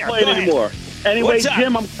here nor nor there. I'm not playing anymore. Anyway,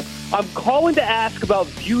 Jim, I'm calling to ask about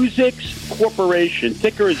Vuzix Corporation.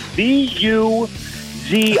 Ticker is VUZI.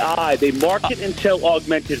 They market and sell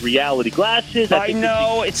augmented reality glasses. I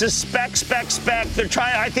know it's a spec. They're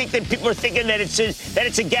trying. I think that people are thinking that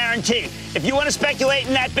it's a guarantee. If you want to speculate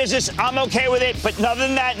in that business, I'm okay with it. But other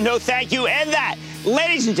than that, no, thank you. And that,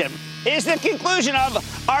 ladies and gentlemen, is the conclusion of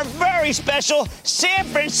our very special San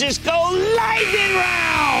Francisco Lightning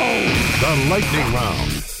Round. The Lightning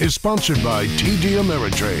Round is sponsored by TD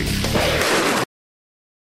Ameritrade.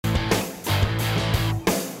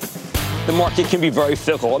 The market can be very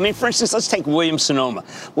fickle. I mean, for instance, let's take Williams-Sonoma.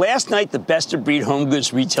 Last night, the best-of-breed home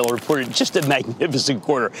goods retailer reported just a magnificent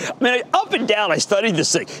quarter. I mean, up and down, I studied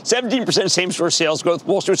this thing. 17% same-store sales growth.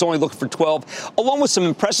 Wall Street's only looking for 12, along with some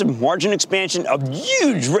impressive margin expansion, a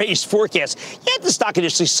huge raised forecast. Yet the stock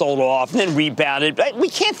initially sold off and then rebounded. We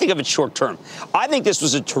can't think of it short-term. I think this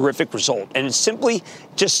was a terrific result, and it's simply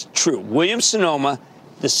just true. Williams-Sonoma,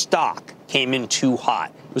 the stock came in too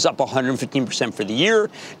hot. It was up 115% for the year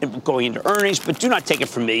and going into earnings, but do not take it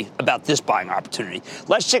from me about this buying opportunity.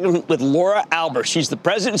 Let's check in with Laura Albert. She's the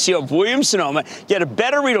president and CEO of Williams-Sonoma. Get a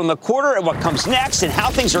better read on the quarter and what comes next and how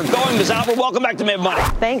things are going. Ms. Albert, welcome back to Mad Money.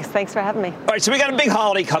 Thanks for having me. All right, so we got a big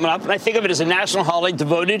holiday coming up, and I think of it as a national holiday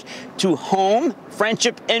devoted to home,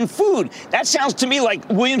 friendship, and food. That sounds to me like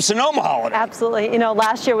Williams-Sonoma holiday. Absolutely. You know,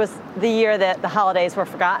 last year was the year that the holidays were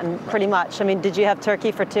forgotten, pretty much. I mean, did you have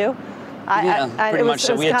turkey for two? Pretty much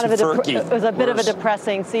so. We had turkey. It was a bit of a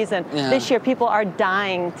depressing season. Yeah. This year, people are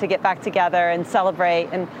dying to get back together and celebrate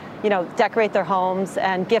and, you know, decorate their homes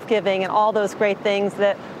and gift giving and all those great things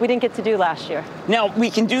that we didn't get to do last year. Now, we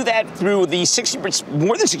can do that through the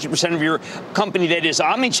more than 60% of your company that is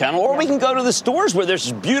omnichannel, or we can go to the stores where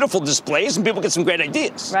there's beautiful displays and people get some great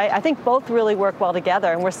ideas. Right. I think both really work well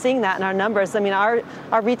together, and we're seeing that in our numbers. I mean, our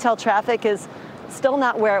retail traffic is still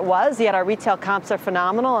not where it was, yet our retail comps are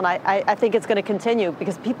phenomenal, and I think it's going to continue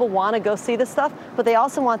because people want to go see this stuff, but they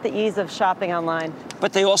also want the ease of shopping online.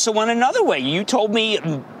 But they also want another way. You told me,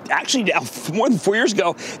 actually now, more than 4 years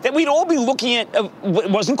ago, that we'd all be looking at, it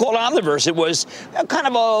wasn't called Omniverse, it was kind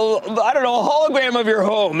of a hologram of your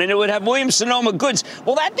home, and it would have Williams-Sonoma goods.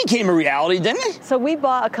 Well, that became a reality, didn't it? So we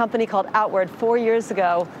bought a company called Outward 4 years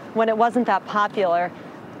ago when it wasn't that popular,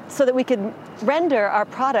 so that we could render our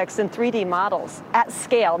products in 3D models at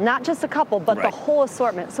scale, not just a couple, but the whole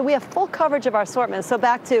assortment. So we have full coverage of our assortment. So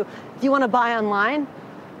back to, if you want to buy online,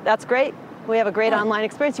 that's great. We have a great online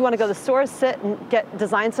experience. You want to go to the stores, sit and get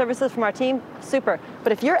design services from our team, super.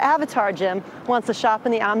 But if your avatar, Jim, wants to shop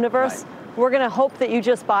in the Omniverse, we're going to hope that you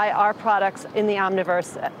just buy our products in the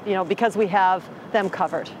Omniverse, because we have them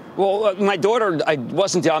covered. Well, my daughter, I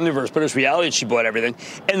wasn't the Omniverse, but it was reality. She bought everything.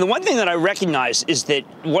 And the one thing that I recognize is that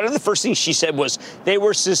one of the first things she said was they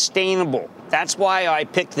were sustainable. That's why I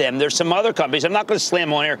picked them. There's some other companies, I'm not going to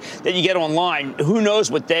slam on air, that you get online. Who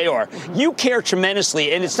knows what they are? You care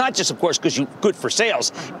tremendously, and it's not just, of course, because you're good for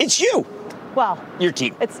sales. It's you. Well, your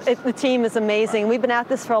team. The team is amazing. We've been at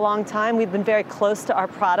this for a long time. We've been very close to our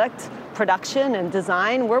product production and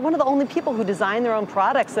design. We're one of the only people who design their own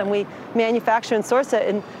products, and we manufacture and source it.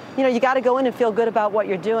 And you got to go in and feel good about what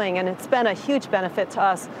you're doing. And it's been a huge benefit to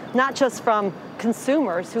us, not just from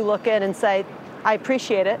consumers who look in and say, I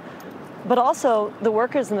appreciate it, but also the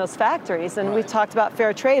workers in those factories. And we've talked about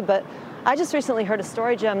fair trade, but I just recently heard a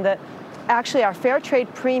story, Jim, that actually our fair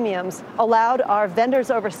trade premiums allowed our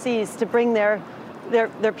vendors overseas to bring their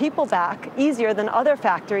people back easier than other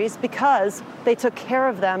factories because they took care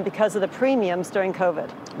of them because of the premiums during COVID.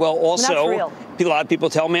 Well, also, a lot of people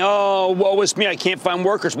tell me, oh, woe is me, I can't find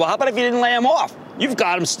workers. Well, how about if you didn't lay them off? You've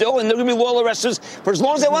got them still, and they're going to be loyal the rest of us for as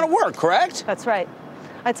long as they want to work, correct? That's right.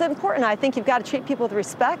 It's important. I think you've got to treat people with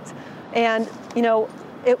respect. And,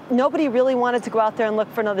 nobody really wanted to go out there and look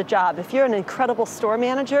for another job. If you're an incredible store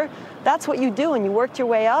manager, that's what you do, and you worked your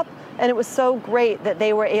way up. And it was so great that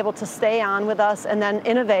they were able to stay on with us and then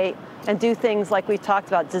innovate and do things like we've talked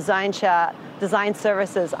about, design chat, design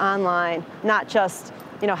services online, not just,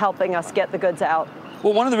 helping us get the goods out.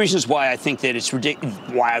 Well, one of the reasons why I think that it's ridiculous,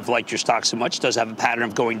 why I've liked your stock so much, does have a pattern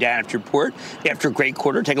of going down after report, after a great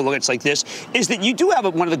quarter, take a look at it like this, is that you do have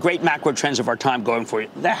one of the great macro trends of our time going for you,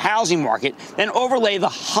 the housing market, then overlay the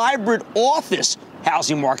hybrid office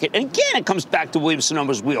housing market. And again, it comes back to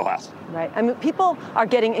Williams-Sonoma's wheelhouse. Right. I mean, people are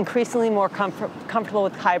getting increasingly more comfortable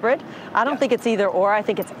with hybrid. I don't think it's either or. I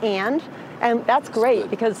think it's and. And that's great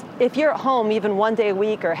because if you're at home even one day a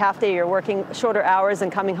week or half day, you're working shorter hours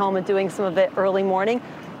and coming home and doing some of it early morning,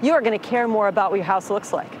 you are going to care more about what your house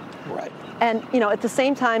looks like. Right. And, at the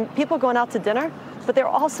same time, people are going out to dinner, but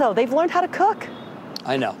they've learned how to cook.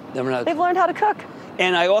 I know. They've learned how to cook.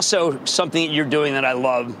 And I also, something that you're doing that I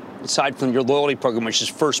love, aside from your loyalty program, which is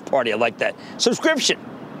first party, I like that. Subscription.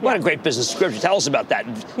 What a great business subscription. Tell us about that,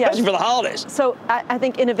 especially for the holidays. So I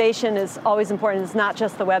think innovation is always important. It's not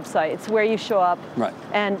just the website. It's where you show up. Right.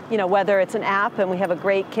 And, whether it's an app, and we have a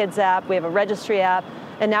great kids app, we have a registry app,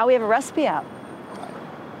 and now we have a recipe app.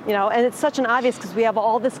 Right. And it's such an obvious because we have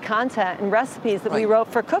all this content and recipes that we wrote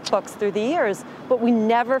for cookbooks through the years, but we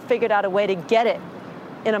never figured out a way to get it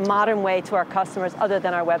in a modern way to our customers other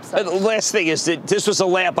than our website. The last thing is that this was a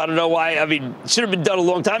layup. I don't know why. I mean, it should have been done a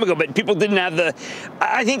long time ago, but people didn't have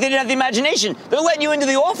I think they didn't have the imagination. They're letting you into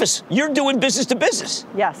the office. You're doing business to business.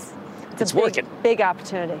 Yes. It's working. Big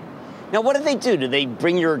opportunity. Now, what do they do? Do they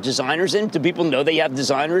bring your designers in? Do people know they have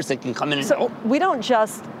designers that can come in and help? We don't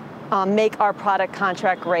just make our product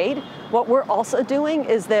contract grade. What we're also doing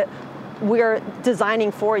is that we're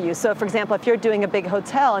designing for you. So for example, if you're doing a big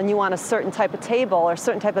hotel and you want a certain type of table or a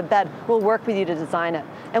certain type of bed, we'll work with you to design it.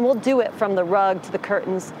 And we'll do it from the rug to the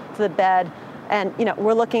curtains to the bed. And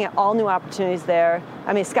we're looking at all new opportunities there.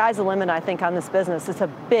 I mean, sky's the limit, I think, on this business. It's a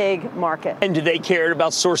big market. And do they care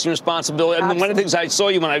about sourcing responsibility? I mean, one of the things I saw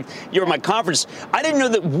you when you were at my conference, I didn't know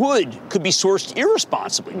that wood could be sourced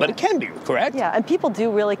irresponsibly, but it can be, correct? Yeah, and people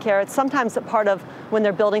do really care. It's sometimes a part of when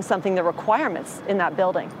they're building something, the requirements in that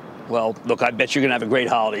building. Well, look, I bet you're going to have a great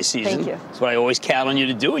holiday season. Thank you. That's what I always count on you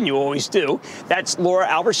to do, and you always do. That's Laura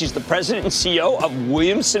Albert. She's the president and CEO of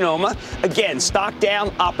Williams-Sonoma. Again, stock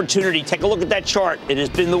down opportunity. Take a look at that chart. It has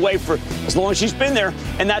been the way for as long as she's been there,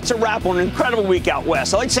 and that's a wrap on an incredible week out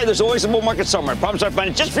west. I like to say there's always a bull market somewhere. I promise I'll find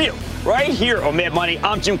it just for you, right here on Mad Money.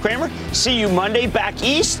 I'm Jim Cramer. See you Monday back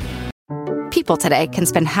east. People today can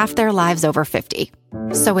spend half their lives over 50.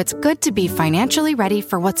 So it's good to be financially ready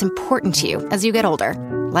for what's important to you as you get older.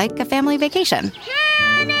 Like a family vacation.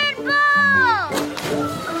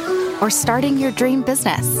 or starting your dream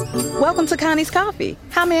business. Welcome to Connie's Coffee.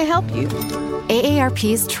 How may I help you?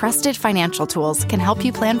 AARP's trusted financial tools can help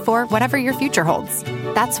you plan for whatever your future holds.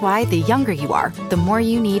 That's why the younger you are, the more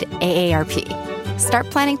you need AARP. Start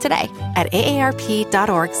planning today at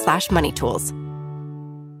aarp.org/moneytools.